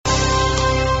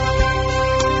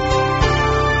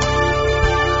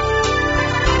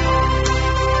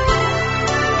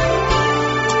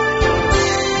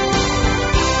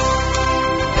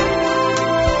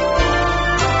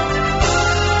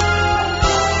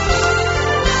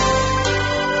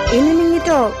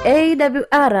Ininingito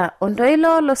AWR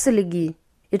ontoilo lo siligi.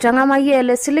 Itangama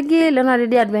yele siligi lena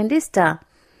Lady Adventista.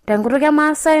 Tanguruke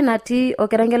Maasai natii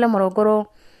Okerengele Morogoro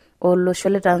olosho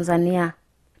le Tanzania.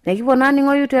 Nekipona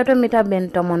ningo yutu yato mitaben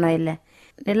tomono ile.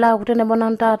 Nila kutene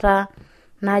bonan tata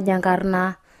na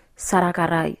jankarna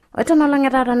Sarakarai. Otono lange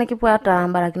tata nekipuata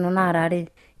mbarakino narare.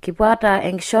 Kipuata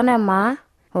enkishone maa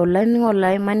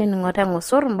olai mani ningote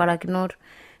ngosor mbarakinot.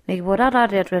 Nekipota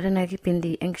tata yatuwete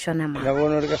nekipindi enkishone maa.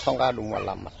 Nagono rike songa dumu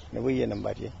alama. Nebuye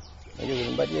nambati. Nebuye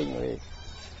nambati nyoe.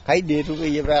 Kaide tu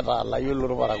ke yebata la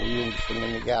yulur para kuyung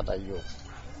sunni kata yo.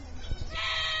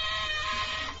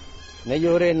 Ne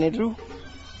yore netu.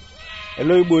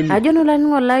 Eloi boni. Ajono la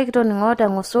ningo like to ningote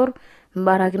ngosor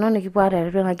mbarakino nekipata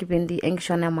yatuwete nekipindi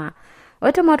enkishone maa.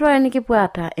 Ote matwa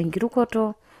nikipata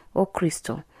enkirukoto o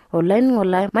Kristo. Olai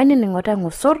mani ningote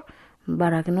ngosor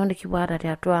mbarakino nekipata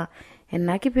yatuwa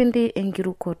enakipindi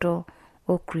enkirukoto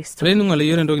o Kristo. Leni ngole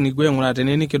yore ndoki nigwe ngula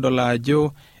teneni kidola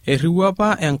ajo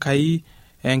eriwapa enkai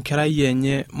enkerai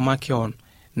yenye makeon.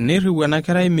 Neriwa na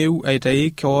kerai meu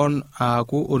aitai keon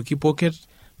aku orkipoket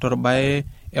torbae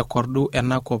ekordu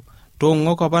enakop.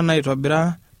 Tongo kopa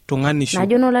naitobira tunganisho.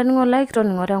 Najono la ningo like to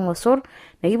ningote ngosor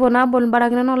nekipona bol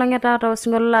mbarakino no langeta ata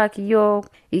singolo la kiyo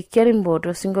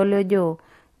ikerimboto singolo jo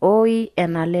oi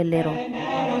enalelero.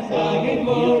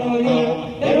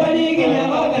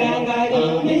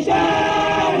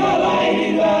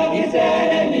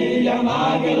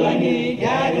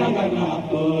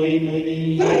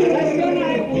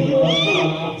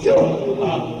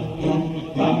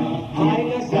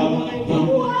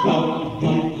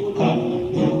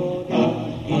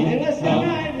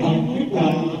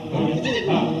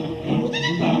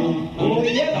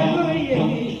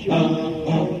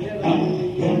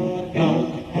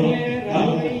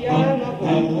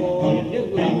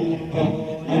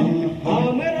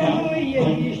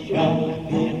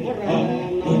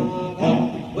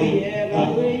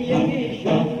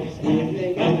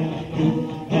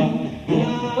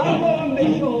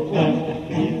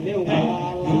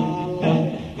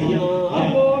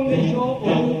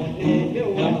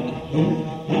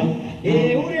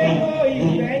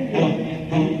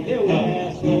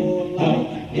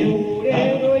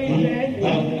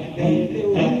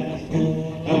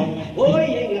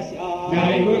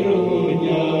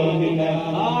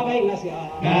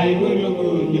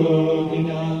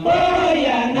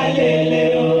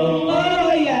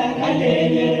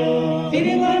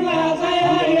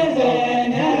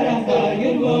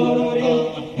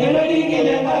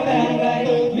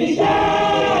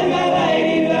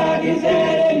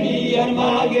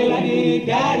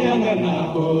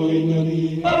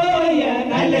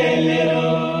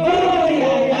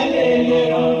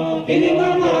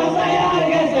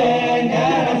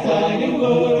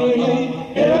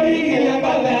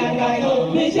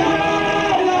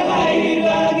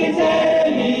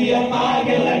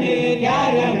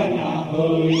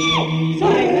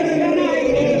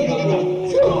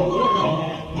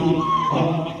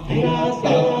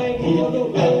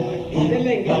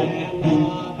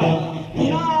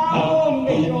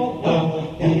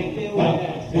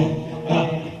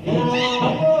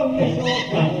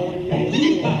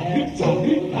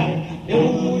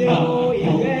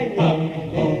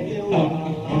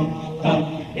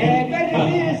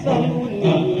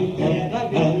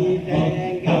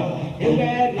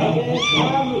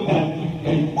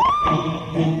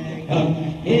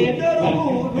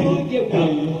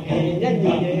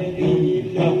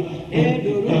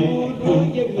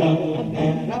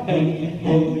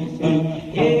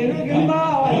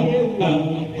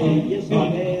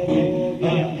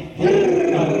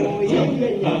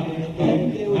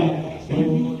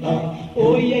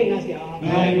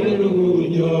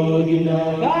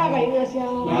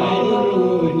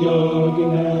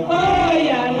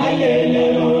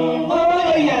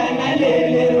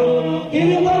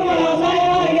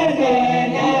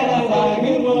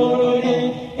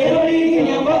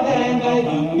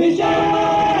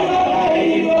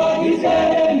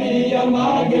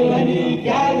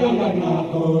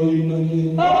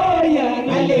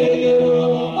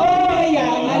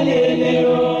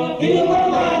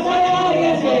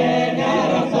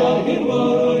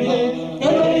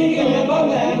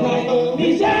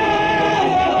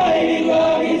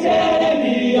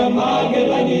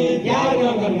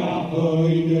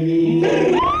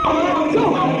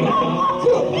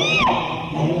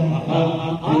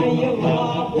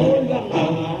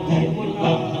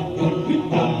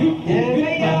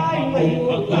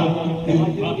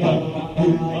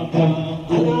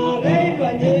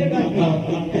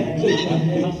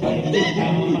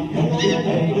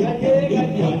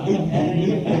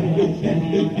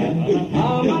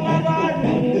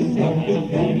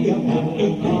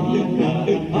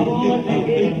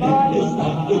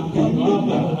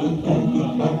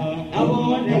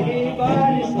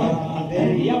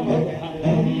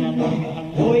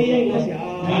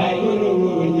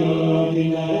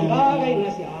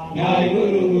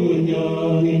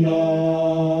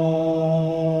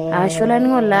 Asholani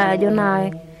ngola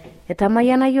ajonai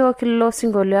etamayana yo kilo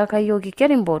singolio akayo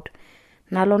kikerimbot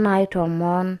nalo nai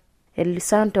tomon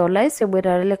elisante olai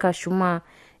sebwetarele kashuma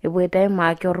ebwetai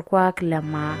maaki orkwak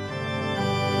lema.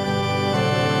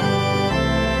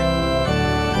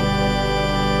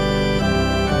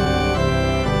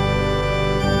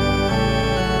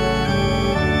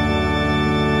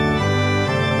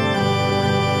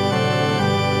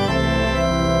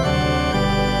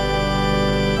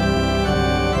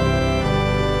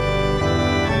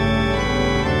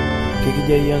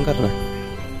 Kikijai enkarna?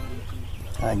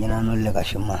 Jina nulle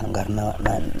kashuma enkarna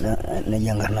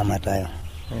neja enkarna Matayo.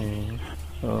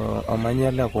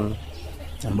 Omanya lekung?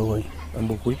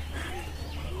 Embukui.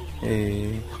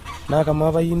 Naa kamaa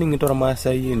apa yie ning'ito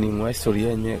irmaasai ening'ua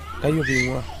historia enye kayieu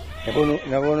piing'ua?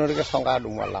 Neponu irkisongo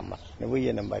adumu olamat nepuoi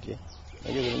enembatie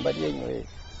nejoki embatie ng'ore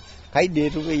kaidi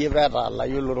etu peyie peetaala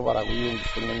yiolo irparakuo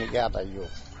nkishu nemikiata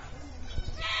yiok.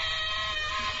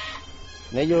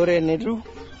 Nejo ore enetu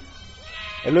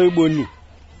eloiboni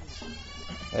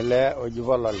ele oji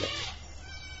Polole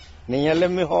ninye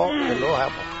lemiho elo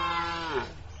hapo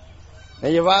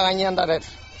nejo paakanya entaret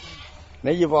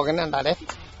nejo pookin entaret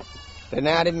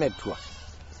teneari metua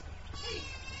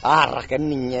arake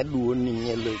ninye duo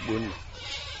ninye loiboni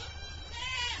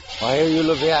wae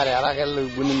yiolo peare arake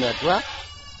loiboni metua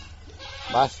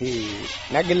basi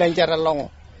negila enchata elong'o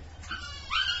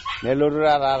nelotu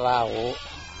taata aaku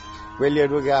kweli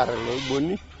etu kiar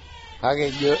loiboni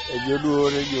kake ejo duo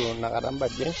rejo nakata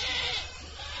mbatie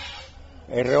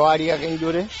erewari ake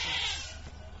njore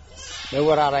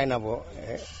neeku taata inapo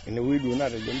enewueji duo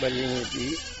natejo mbatie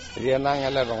etii enang'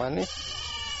 ele tung'ani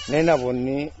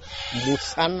nenaponi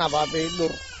musan apa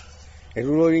peidur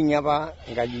eturori ninye apa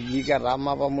nkajijik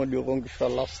etama apa modiok onkishu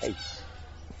olasai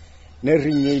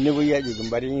nerrinyei nepuoi ajoki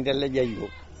mbatie teleja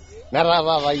yiok netaa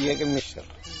taata yie kimisir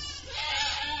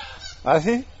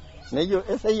asi nejo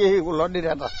eseyieki kulo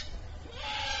direta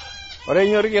ore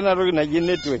nyoriki ena toki naji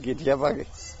network etii apake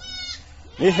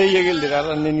neseyieki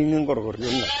ildireta nening'i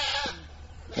nkorkorionak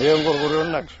nejo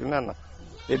nkorkorionak nena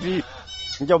etii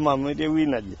nchomam etii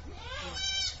ewueji naje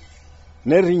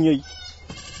nerrinyoi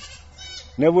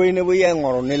nepuoi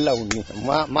aing'oru nilauni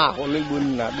maako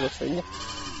loiboni naaduo senye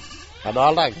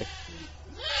adolta ake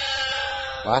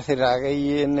basi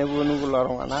taakeyie neponu kulo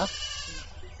tung'anak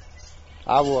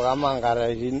apuo kama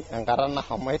enkata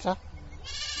nahomoita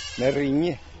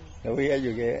nerrinye nepuoi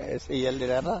ajoki eseyie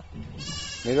ildireta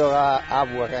nitoki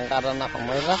apuo ake enkata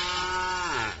nahomoita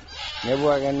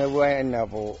nepuo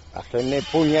ainepu ake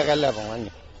neponi ake ele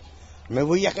tung'ani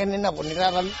mepuoi ake ninapuni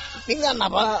taata ping'an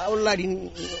apa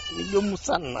olarin nijo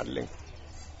musan naleng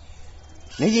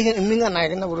ming'an ake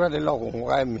kinaputua lelo kung'u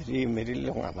kake metii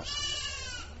iltung'anak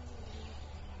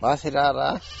basi taata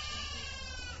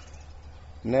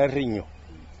nerrinyo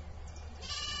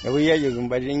nepuoi ajoki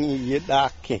mbatie yie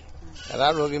daake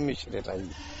etaa duo kimisirita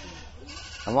yie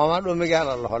amu ama duo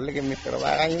mikiata loho likimisira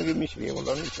paa kanyioo kimisirie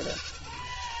kulo misira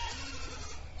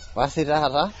basi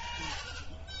taata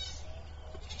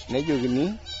nejokini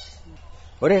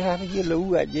ore taata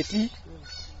yiolou ajo etii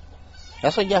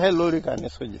esuja ake ilo orika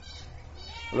nisuja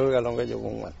ilo orika lonkejek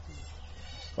ong'uan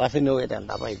basi newoita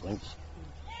endama aikonji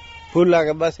pulo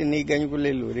ake basi neigany kule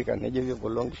ilo orika nejoki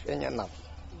kulo nkishu enyenak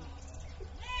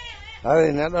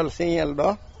basi nedol sinye elde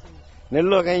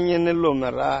nelo kenye nelo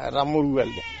metaa etamorua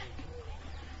elde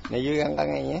nejoki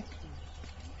enkang' enye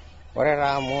ore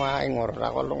taa amu aing'orita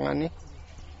ake oltung'ani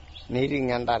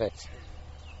neiting' entaret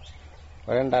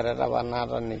ore entaret apa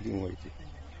naata neting'oitie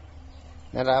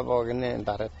netaa pookin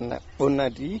entaret nabo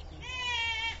natii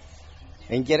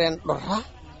enchere endurra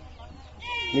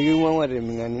niking'uang'ua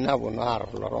teming'ani naponu aar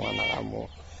kulo tung'anak amu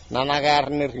nana kear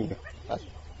nerrinyo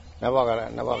nepok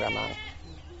enaang'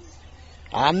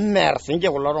 amer sinche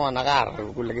kulo tung'anak aar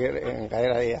kulikae enkae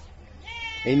raia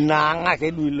inaang'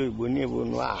 ake duo iloiboni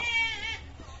eponu aar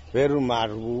peetum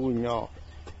atupuku nyoo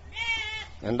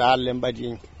endaalo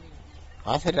embatie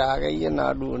basi taakeyie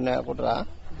naaduo neeku taa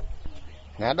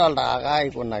nedolta ake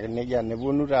aikunaki nejia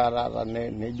neponu taata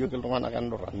nejoki iltung'anak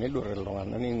endurra nidur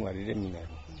iltung'anak neing'uari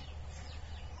teming'ani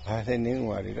basi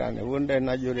neing'uari taa neponu taa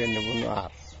enajore neponu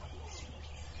aar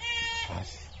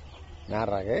basi near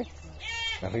ake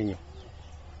nerrinyo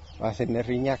basi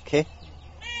nerrinyo ake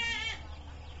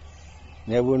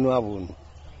neponu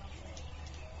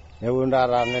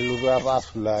taata nelotu apa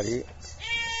asulari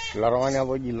ilo tung'ani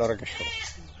apa oji lorkishu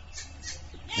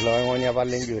ilo oing'oni apa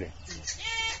lenjore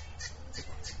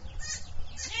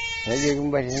nejoki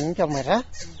mbatie nchomoita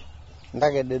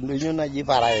ntaked endonyo naji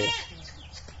Parae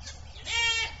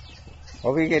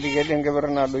Okiketi enkeper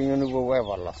nadonyo nipuopuo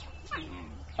aipolos.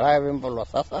 Ore ake piimpolos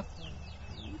sasa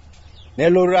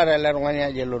nelotu taata ele tung'ani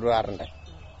ajo elotu aar ntae.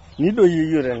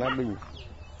 Nidoyioyio tenadonyo.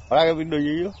 Ore ake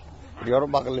piidoyioyio etii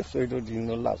orbak lesoito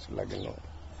tino lasulakino.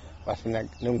 Basi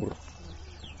neng'urr.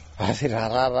 Basi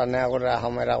taata neeku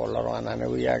eshomoita kulo tung'anak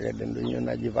nepuoi aaked endonyo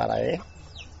naji paraye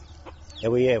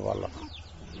nepuoi aipolos.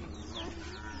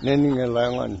 Nening' ilo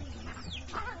oing'oni.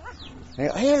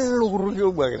 Elo kurruki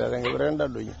obuakita tenkeper enda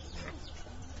donyo.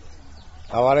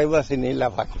 Awarai basi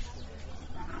nilepaki.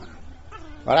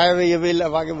 Ore ake peyie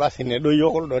piilepaki basi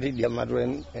nedoyio kuldo tidiamatu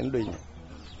endonyo.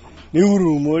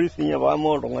 Niurumori siinye paama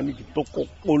oltung'ani kitok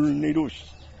ogol niroshi.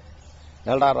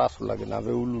 Nelo taata asulakino apa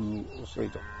eululu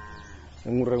osoito.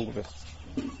 Neng'urr enkupes.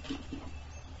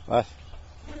 Basi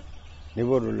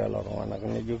nipotu lelo tung'anak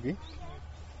nejoki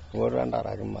ipotu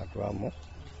entaraki matua amu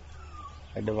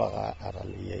aidipaki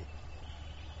ataleyiai.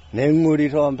 Neng'ori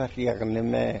toomperriak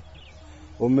neme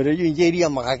ometejo inji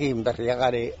airiamakaki imperriak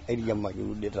are airiamaki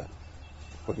udita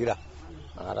pokira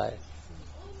nakata ake.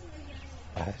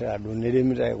 Basi taduo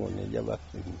neremi aiko nejia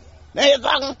basi.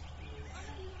 Neipang'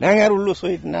 neng'eru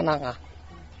ilosoit nenang'aa.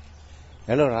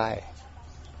 Nelo taake.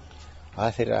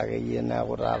 Basi taakeyie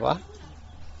neeku taata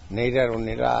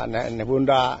neiteruni taa neponu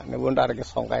taa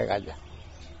irkisongo aikaja.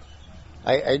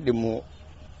 Aidimu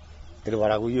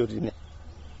irparakuyo tine.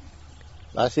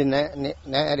 Basi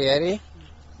neeriari.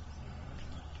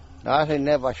 Basi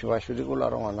nepashipashuti kulo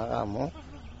tung'anak amu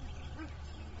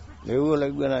eewuo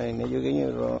olaiguanani nejo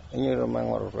kenyoito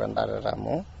maing'orutu entaret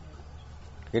amu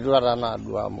ketua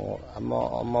naaduo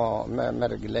amu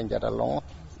metigila enchata elong'o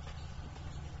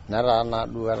netaa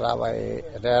naaduo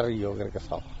eteer iyiok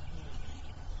irkisongo.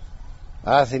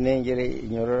 Basi nenchere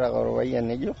inyototo ake orpayian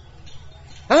nejo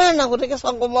ena kuti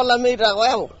kisongo molamei taa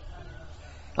oyau.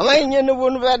 Ama inye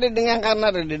neponu peediding'a enkarna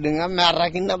tididing'a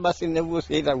meerakina basi nepuo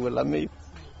sii aitau olameyu.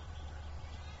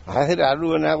 Basi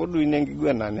taaduo neeku duo ina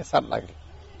enkiguana nisadaki.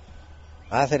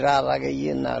 Basi taata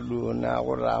akeyie naaduo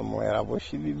neeku amu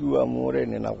eraposhidi duo amu ore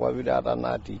nena kwapi taata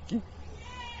naatiiki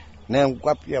naa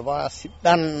nkwapi apa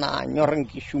sidan naanyorr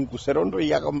inkishu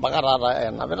nkuserondoi ake mpaka taata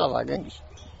enapita taake nkishu.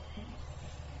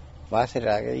 Basi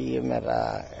taakeyie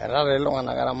metaa etaa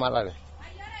iltung'anak eramatare.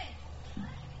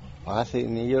 Basi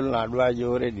niyiolo naaduo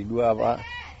ajo ore dii duo apa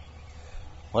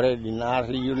ore dii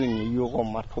naarri iyiolo ninye iyiok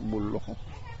omatubulu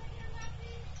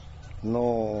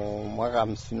mwaka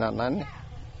 58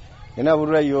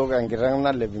 kinaputua yiok enkiteng'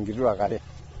 nalep inkituak are.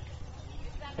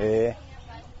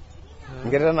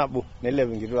 Enkiteng' nabo nelep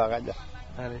inkituak aja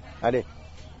are.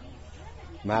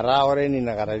 Metaa ore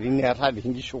nena katitin eeta dii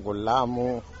nkishu kule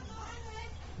amu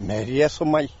metii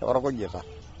esumash orkujita.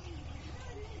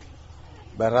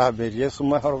 Metaa metii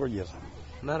esumash orkujita.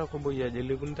 Narok boya ajo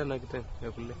elepuni tena kiteng'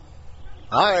 ekule.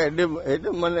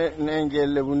 Eidim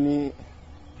neenkelepuni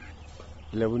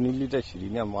lita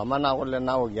 20 amu amanaa kule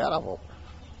naoki arapok.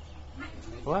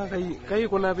 Waa kai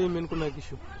kuna piimin kuna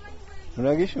kishu.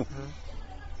 Kuna kishu?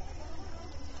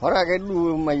 Ore ake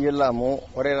duo mayiolo amu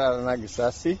ore taata ena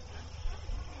kisasi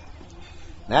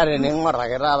naa tening'orr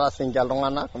ake taata siinche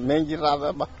iltung'anak menji taata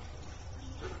eba.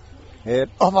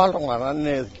 Apa iltung'anak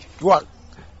nee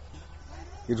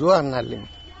kituak naleng'.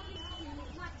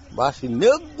 Basi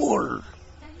negol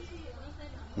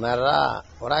metaa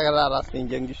ore ake taata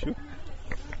siinche nkishu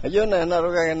ajo naa ena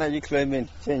toki ake naji climate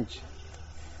change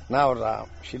nauta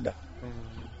shida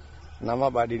na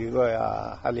mabadiliko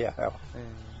ya hali ya hewa.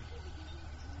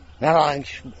 Netaa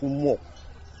nkishu kumok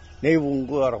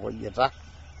neipungua orkujita.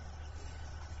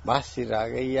 Basi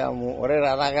taakeyie amu ore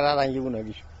taata ake taata nji kuna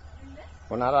kishu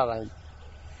kuna taata nji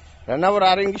tenepu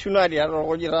taata nkishu natii atua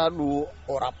orkujita duo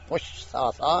oraposh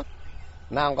sawasawa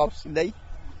naa enkop sidai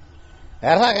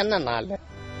eeta ake nena ale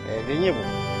tinyipu.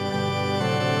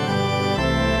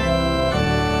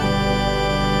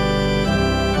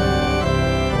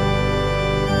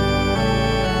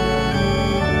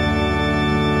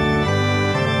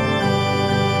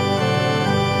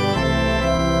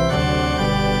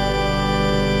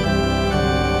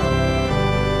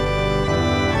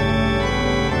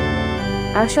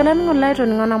 Ashola ningo laito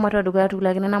ningo na matu aduga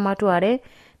tulakina na matu are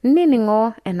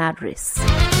ningo en address.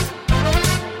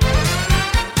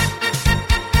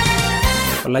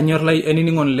 Olanyor lai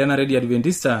eniningon lena Radio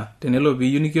Adventista tenelo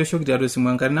biyu nikioshoki tiatua simu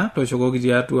enkarina toshokoki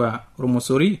tiatua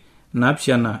ormosori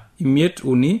napshana imiet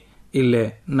uni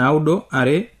ile naudo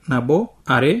are nabo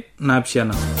are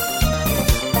napshana.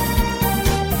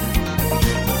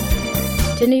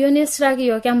 Teniyo nisiraki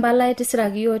yo kambala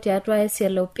itisiraki yo tiatua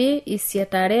SLOP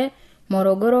isietare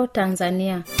Morogoro,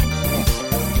 Tanzania.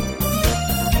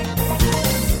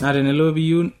 Na tenelo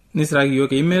biyu nisiraki yo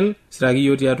email siraki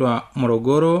yo tiatua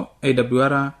Morogoro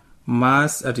awr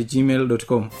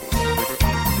maas@gmail.com.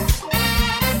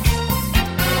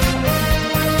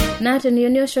 na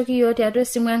teniyoni oshoki yiok tiatua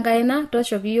esimu enkaina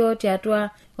toshoki yiok tiatua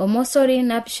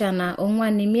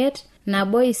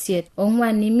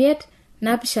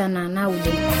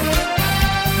 075-158-459.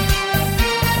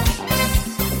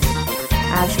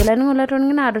 ashulani ng'ole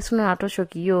toning'ina atusino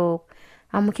natoshoki yiok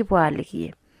amu kipuo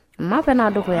alikie mape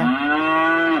na dukuya.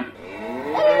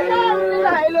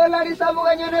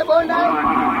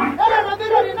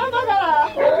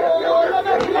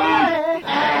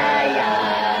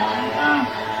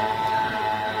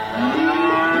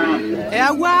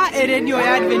 Eyawa eredio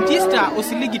ya Adventista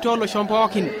osiligi tolo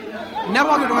shompookin.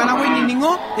 Nepoki tung'anak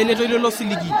oinining'o eletoilo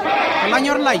losiligi.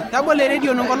 Olanyor lai, tabole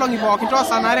eredio nonkolong'i pookin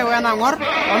toosanare wenang'or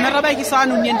ometabaiki saa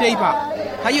 4 enteipa.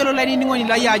 Tayiolo lainining'oni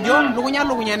lai ajo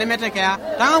lukunya nemetekea.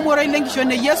 Tang'amuoroi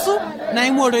lenkishon e Yesu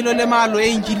naing'uoroi lo lemaalo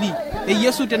e Injili. E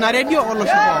Yesu tena redio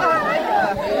olosho pookin.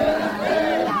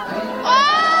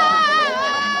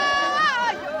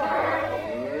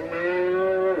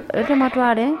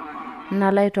 Etematuare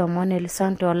nalaitomon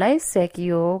Elisanto laisek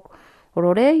yiok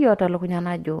orore yota lukunya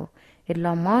najo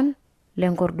ilomon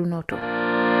lenkordunoto.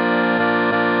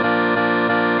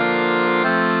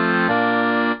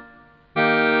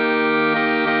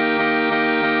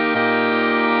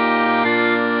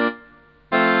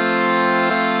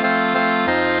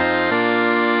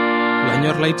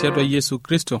 Lanyor lai tiatua Yesu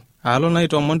Kristo alo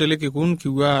naitomon telekekun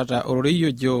kiwata orore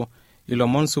yojo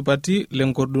ilomon supati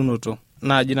lenkordunoto.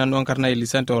 Naaji nanu enkarna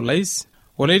Elisanto olais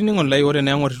olainining'oni lai ore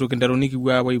neang'orito kintaroni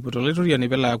kiwaa waiputo laitoriani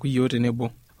pelaaku yiok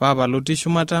tenebo papa lotii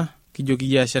shumata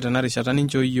kijoki yie asha tena rishata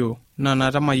nincho yiok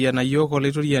naa tamayiana yiok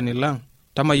olaitoriani lang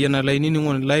tamayiana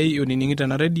lainining'oni lai onining'ito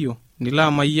ena redio nilo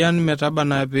amayian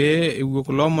metabana pee ewuo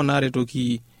kulo omon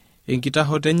aretoki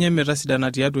enkitahoto enye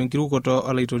metasidana tiatua enkirukoto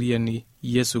olaitoriani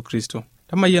Yesu Kristo.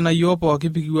 Tamayiana yiok pooki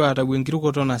pikiwuo atau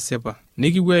enkirukoto nasipa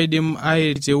nikiwuo aidim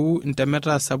aiteu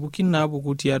ntemeta sapukin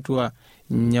naapuku tiatua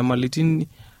nyamalitin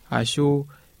ashu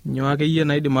nyoo akeyie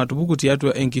naidim atupuku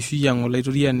tiatua enkishui ang'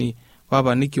 olaitoriani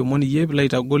papa nikiomon iyie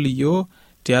pilaitagol yiok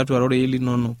tiatua rorei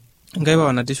linono. Enkai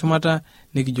papa natii shumata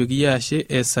nikijoki iyie ashe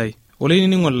esai.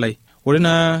 Olainining'oni lai ore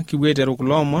naa kiwuo aiteru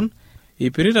kulo omon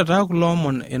ipirita taa kulo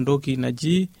omon entoki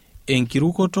naji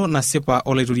enkirukoto nasipa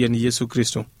olaitoriani Yesu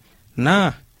Kristo.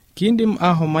 Naa kiindim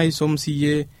ahom aisom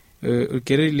siye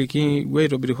kereri likiwuo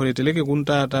aitobirishore telekekun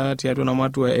taata tiatua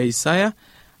namatua e Isaya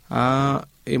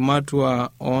ematua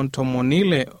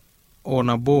ontomonile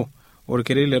onabo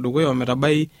orkereri ledukuya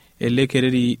ometabai ele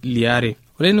kereri liare.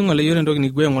 Ore ning'ole yiok entoki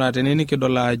nikiwuo aing'uraa tene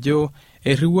nikidol ajo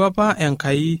erriwua apa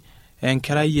Enkai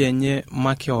enkerai enye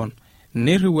makeon.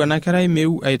 Nerriwua ena kerai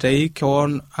meu aitai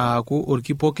keon aaku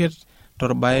orkipoket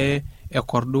torbae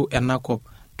ekordu enakop.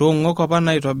 Toong'ok apa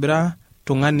naitobira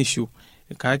tung'anishu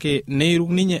kake neiruk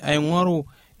ninye aing'oru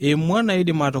emua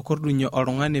naidim atokordunye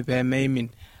oltung'ani pee meimin.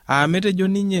 Metejo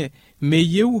ninye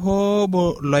meyieu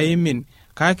hoobo loimin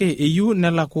kake eyieu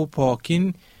nelaku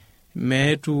pookin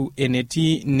meetu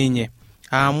enetii ninye.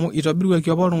 Amu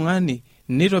itobiruaki apa oltung'ani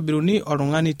nitobiruni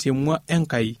oltung'ani temua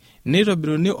Enkai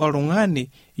nitobiruni oltung'ani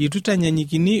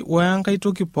itutanyanyikini wenkai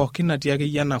toki pookin natii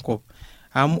akeyie enakop.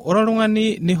 Amu ore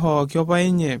oltung'ani nihooki apa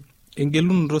enye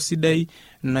engelunoto sidai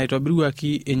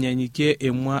naitobiruaki enyanyikie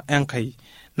emua Enkai.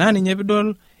 Naa ninye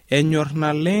pidol enyor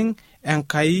naleng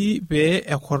Enkai pee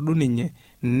ekordu ninye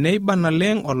neiba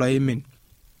naleng oloimin.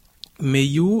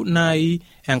 Meyieu nai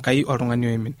Enkai oltung'ani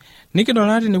oimin. Nikidol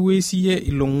naa tenewuei siye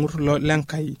ilong'ur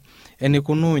lenkai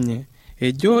enikunuunye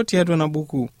ejo tiatua ena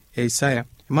buku e Isaya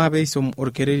maape isom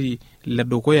orkereri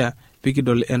ledukuya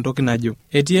pikidol entoki najo.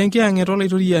 Etii enkiang'et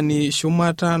olaitoriani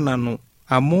shumata nanu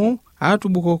amu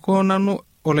atubukoko nanu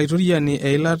olaitoriani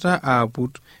eilata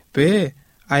aaput pee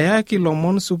ayaki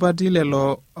lomon supati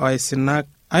lelo aisinak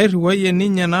airriwayie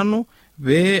ninye nanu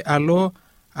pee alo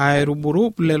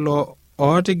airuburub lelo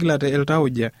ootigilate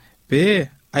iltauja pee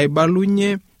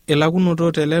aibalunye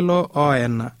elakunoto telelo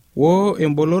oena wo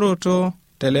emboloroto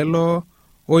telelo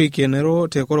oikenero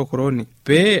te korokoroni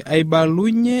pee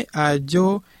aibalunye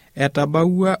ajo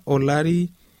etabawua olari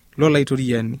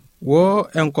lolaitoriani wo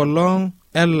enkolong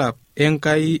elap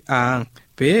Enkai aang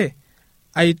pee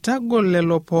aitagol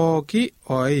lelo pooki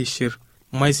oishir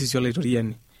maisisi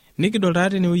olaitoriani. Nikidol taa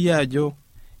tenewuei ajo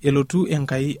elotu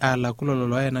Enkai alaku lelo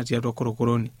loena tiatua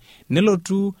korokoroni.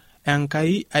 Nelotu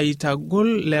Enkai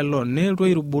aitagol lelo nelotu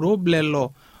airuburub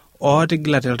lelo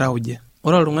ootigilate iltauja.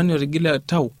 Ore oltung'ani otigila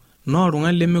tau naa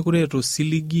oltung'ani lemekure eeta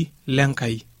osiligi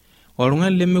lenkai.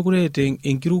 Oltung'ani lemekure eeta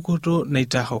enkirukoto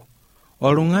naitaho.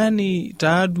 Oltung'ani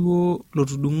taaduo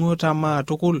lotudung'o tamaa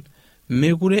tukul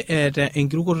mekure eeta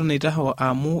enkirukoto naitaho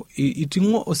amu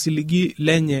iting'o osiligi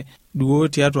lenye duo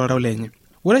tiatua oltau lenye.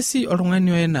 Ore si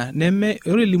oltung'ani oena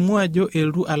ore limu ajo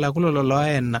eltu alaku lolo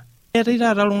loena. Eetai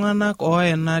taata iltung'anak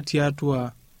oena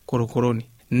tiatua korokoroni,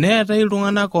 neetai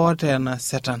iltung'anak ooteena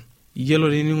setan. Iyiolo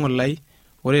tening'olai,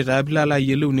 ore taa pilo alo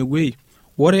ayiolou inewueji,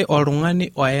 ore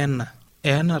oltung'ani oena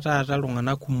taata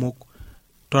iltung'anak kumok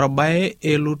torbae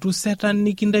elotu setan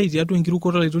nikintai tiatua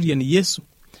enkirukoto olaitoriani Yesu,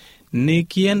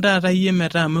 nikien taata iyie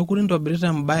metaa mekure intobirita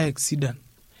imbae sidan.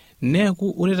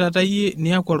 Neeku ore taata iyie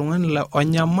niaku oltung'ani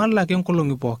onyamal ake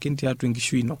nkolong'i pookin tiatua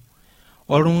enkishui ino,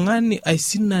 oltung'ani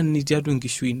aisinani tiatua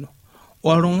enkishui ino,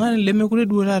 oltung'ani lemekure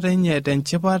duo taata enye eeta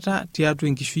enchipata tiatua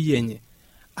enkishui enye,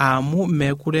 amu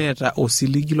mekure eeta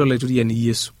osiligi lolaitoriani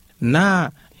Yesu.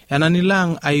 Naa ena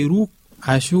nilang airu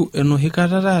ashu enoshi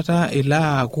kata taata ilo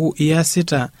aaku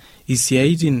iasita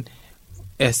isiaitin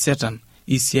esetan,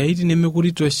 isiaitin nemekure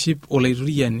itoship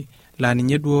olaitoriani laa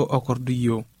ninye duo okordu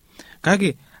iyiok.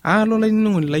 Kake alo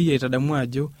lainining'oni lai aitadamu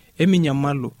ajo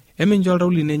eminyamalu, emincho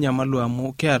oltau lino enyamalu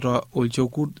amu kiata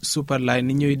olchokut supat laa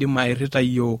ninye oidim airrita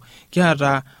iyiok,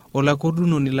 kiata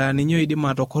olakordunoni laa ninye oidim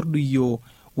atokordu iyiok.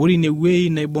 Ore inewueji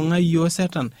naibung'a iyiok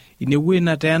setan, inewueji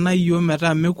nateena iyiok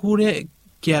metaa mekure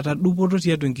kiata dupoto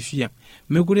tiatua enkishui ang',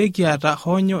 mekure kiata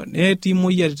honyo, netii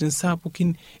moyiaritin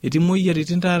sapukin, etii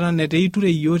moyiaritin taata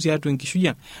neteiture iyiok tiatua enkishui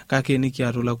ang', kake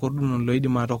nikiata olakordunoni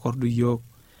loidim atokordu iyiok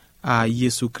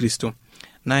Yesu Kristo.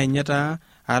 Na inye taa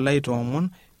alo aitoomon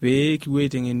pee kipuo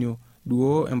aiteng'enio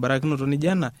duo embarakinoto nijo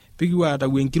ena pikipuo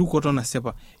aatau enkirukoto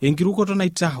nasipa, enkirukoto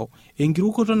naitaho,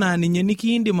 enkirukoto naa ninye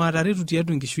nikiindim ataretu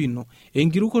tiatua enkishui ino,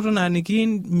 enkirukoto naa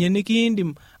ninye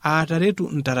nikiindim ataretu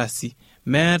intarasi.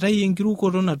 Meetai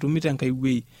enkirukoto natumi tenkai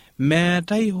wueji,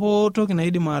 meetai hoo toki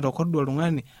naidim atokordu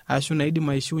oltung'ani ashu naidim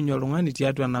aishiunye oltung'ani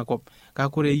tiatua enakop.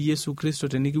 Kake ore Yesu Kristo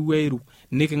tenikipuo airu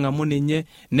niking'amu ninye,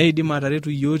 neidim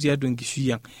ataretu iyiok tiatua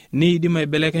enkishui ang', neidim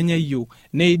aibelekenya iyiok,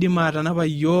 neidim atanapa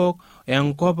iyiok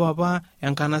enkop apa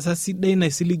enkanasa sidai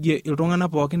naisiligie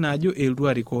iltung'anak pookin ajo eltu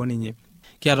arikoo ninye.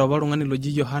 Kiata apa oltung'ani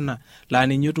loji Yohana laa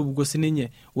ninye otupukuo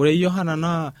sininye. Ore Yohana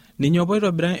naa ninye apa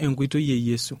oitobira enkoitoi e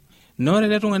Yesu. Na ore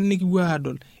ele tung'ani nikipuo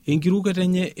aadol enkirukoto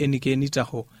enye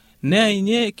enikenitaho, naa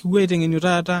inye kipuo aiteng'enio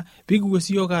taata pikipuo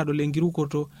siyiok aadol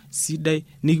enkirukoto sidai,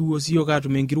 nikipuo siyiok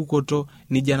aatum enkirukoto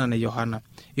nijo ena Yohana.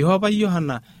 Iho apa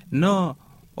Yohana no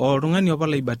oltung'ani apa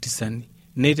laibatisani,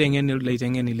 neiteng'en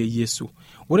ilaiteng'eni le Yesu.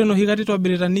 Ore enoshi kata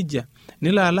itobirita nija,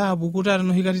 nelo alo apuku taata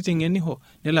enoshi kata iteng'eniho,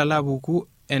 nelo alo apuku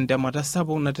entemata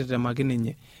sapuk natetemaki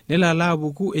ninye, nelo alo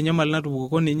apuku enyamali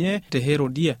natupukuko ninye te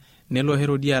Herodia, nelo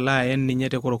Herodia alo aen ninye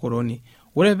te korokoroni.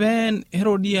 Ore peen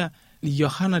Herodia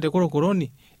Yohana te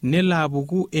korokoroni, nelo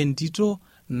apuku entito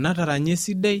nataranye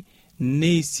sidai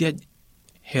neisiaj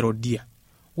Herodia.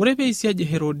 Ore peisiaj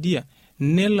Herodia,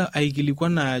 nelo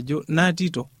aikilikwan ajo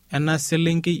natito ena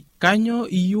selenkei kanyo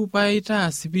iyieu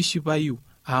paitaas pishipayu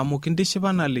amu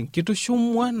kintishipa naleng,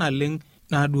 kitushumua naleng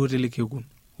naaduo telekekun.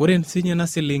 Ore sinye ena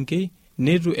selenkei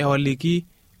netu ewaliki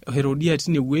Herodia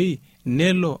tinewueji,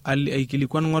 nelo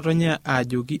aikilikwan ng'otonye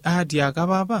ajoki atiaka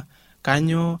papa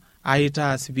kanyo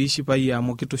aitaas piishipayu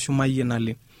amu kitushumayie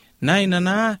naleng. Na ina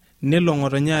naa nelo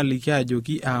ng'otonye aliki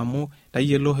ajoki amu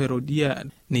tayiolo Herodia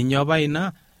ninye apa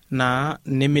ina naa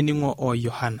nemening'o o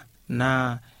Yohana.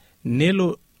 Na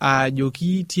nelo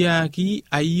ajoki tiaki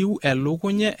ayieu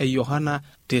elukunya e Yohana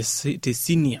te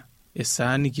sinia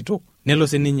esaani kitok. Nelo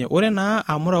sininye, ore naa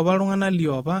amura apa iltung'anak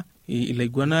liopa,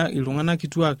 ilaiguana iltung'anak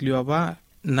kituak liopa,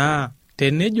 naa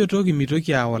tenejotoki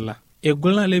mitoki aola,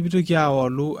 egol naleng pitoki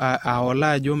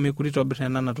aola ajo mekure itobir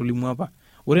ena natolimu apa.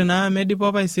 Ore naa medipa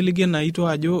apa aisiligie naito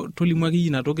ajo tolimu ake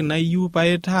ina toki nayieu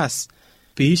paitaas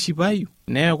piishipayu,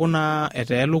 neeku naa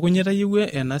etaa elukunya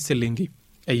tayiewua ena selenkei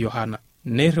e Yohana.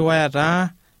 Neirriwaya taa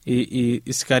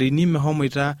isikarini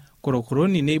mehomoita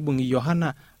korokoroni neibung'i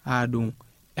Yohana aadung'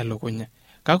 elukunya.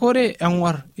 Kake ore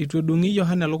eng'war itu edung'i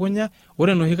Yohana elukunya,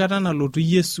 ore enoshi kata nalotu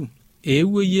Yesu,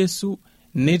 eewuo Yesu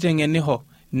neiteng'eniho,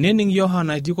 nening'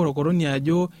 Yohana etii korokoroni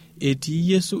ajo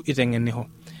etii Yesu iteng'eniho.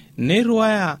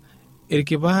 Neirriwaya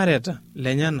irkipaareta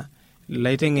lenyana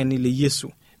laiteng'eni le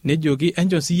Yesu, nejoki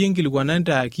encho siyie nkilikuana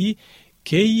ntaaki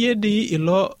keyie dii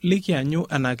ilo likianyu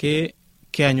anake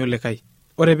kianyu likai.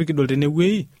 Ore pikidol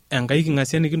tenewueji enkai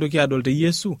king'asia nikintoki adol te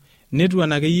Yesu, netu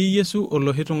anake Yesu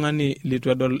oloshi tung'ani litu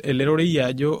edol elerorei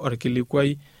ajo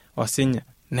orkilikwai osinya.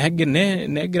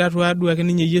 Negira tuaduake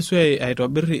ninye Yesu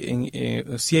aitobir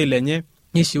esiai lenye,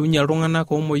 nishiunye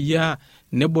iltung'anak omoyia,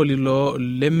 nebol ilo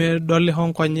lemedoliho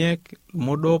nkonyek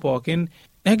modo pookin.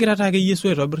 Negira taake Yesu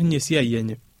aitobir ninye esiai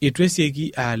enye. Itu esieki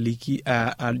aliki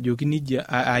ajoki nija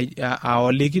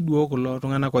aoliki duo kulo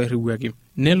tung'anak oirriwuaki.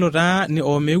 nelo taa ni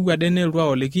omeu ade nelwa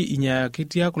oleki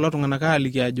inyakitia kulo tung'anak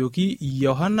aliki ajoki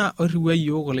Yohana oriwa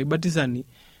yiok olaibatisani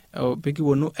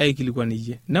pekiwonu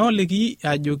aikilikuaniyie neoleki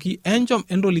ajoki enchom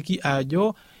endoliki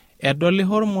ajo edoli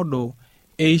hormodo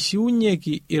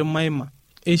eishiunyeki irmaima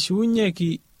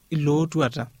eishiunyeki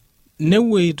ilootuata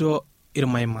neweito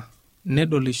irmaima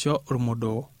nedolisho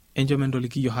ormodoo enchom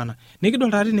endoliki Yohana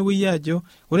nikidol taati newueji ajo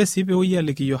ore sii pewueji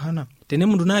aliki Yohana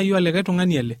tenemundu naayiu alikai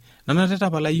tung'ani ele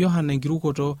nanatapala Yohana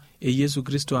enkirukoto Yesu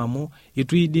Kristo amu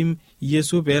itu idim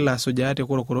Yesu peela asujaa te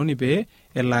korokoroni pee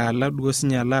ela duo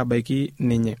sinye ala abaiki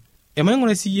ninye.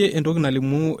 Emaing'ura siye entoki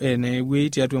nalimu enewueji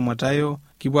tiatua Matayo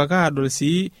kipuo ake adol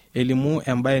sii elimu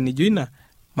embaye nijo ina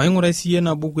maing'ura siye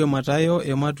na buku Matayo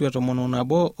ematua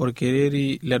 11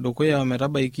 orkereri ledukuya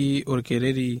ometabaiki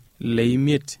orkereri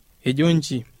leimiet ejo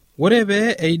nchi ore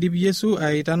pee eidip Yesu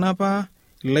aitanapa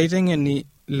ilaiteng'eni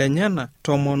lenyana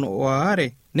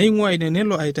 12 neing'ua ine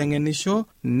nelo aiteng'enisho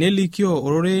nelikio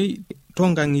ororei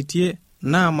tonkang'itie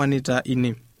naamanita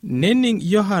ine nening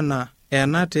Yohana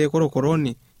ena te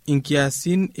korokoroni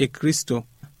inkiasin e Kristo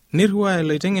nirua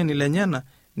ilaiteng'eni lenyana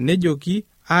nejoki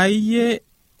ayie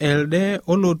elde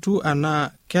olotu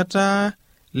ana ketaa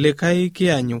likai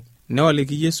kianyu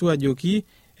neoliki Yesu ajoki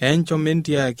enchom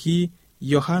entiaki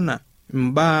Yohana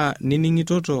mbaa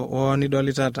nining'itoto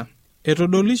onidolitata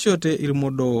etodolishote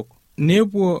irmodoo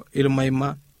nepuo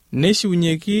irmaima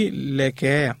neshiunyeki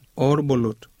lekeeya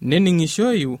orbolot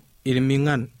nening'ishoyu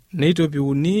irming'an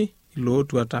neitopiuni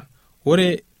ilootuata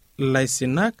ore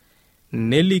laisinak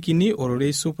nelikini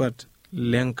ororei supat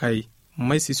lenkai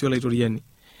maisisio laitoriani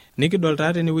nikidol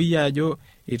taa tenewueji ajo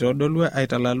itodolua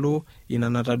aitalalu ina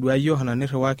natadua Yohana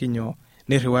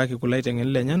nirriwaki kulo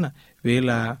aiteng'eni lenyana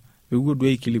peela pewuo duo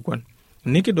aikilikuan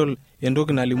nikidol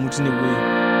entoki nalimu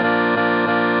tinewueji.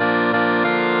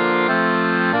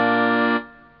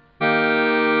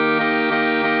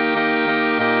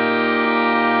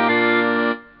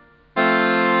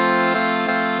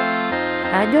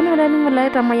 Ajo na dani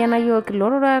mulaita mayana yok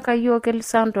lorora ka yok el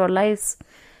santo lais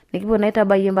nikipo naita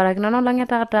baye mbarakina no lange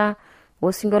tata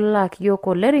osingolo ki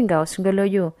yoko leringa osingolo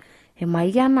yo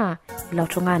emayana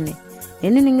lautungane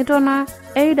nini ningitona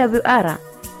AWR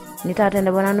nitata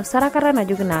ne bonanu sarakara na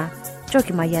jugina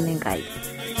choki mayane ngai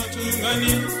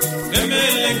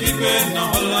emele kipena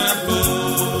holako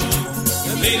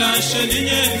emela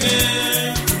shelinye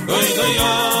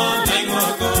goigoyo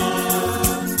naimoko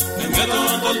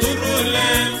turule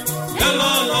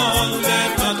galolo le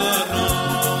padoro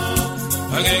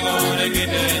agegore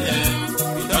gidenye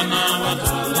idana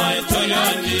watula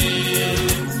itoyani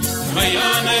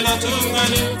mayana la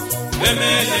tungani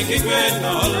emele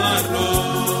kigwena olaro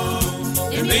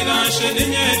emina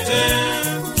shedinyete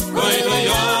goido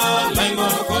yo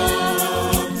laimoko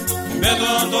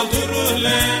medondo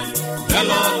turule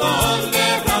galolo le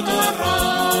padoro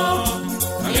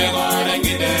agegore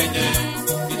gidenye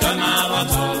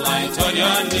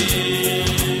Toriani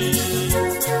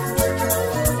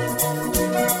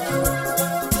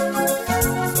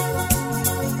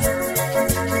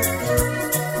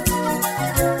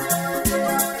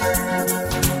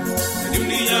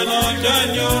Dunia no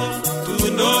janyo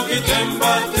tuno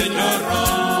kitemba tenyoro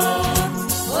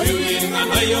oyuinga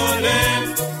na yole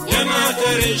yana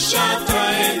terisha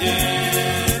taenye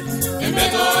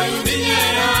embedo yudiye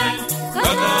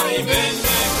kata ibe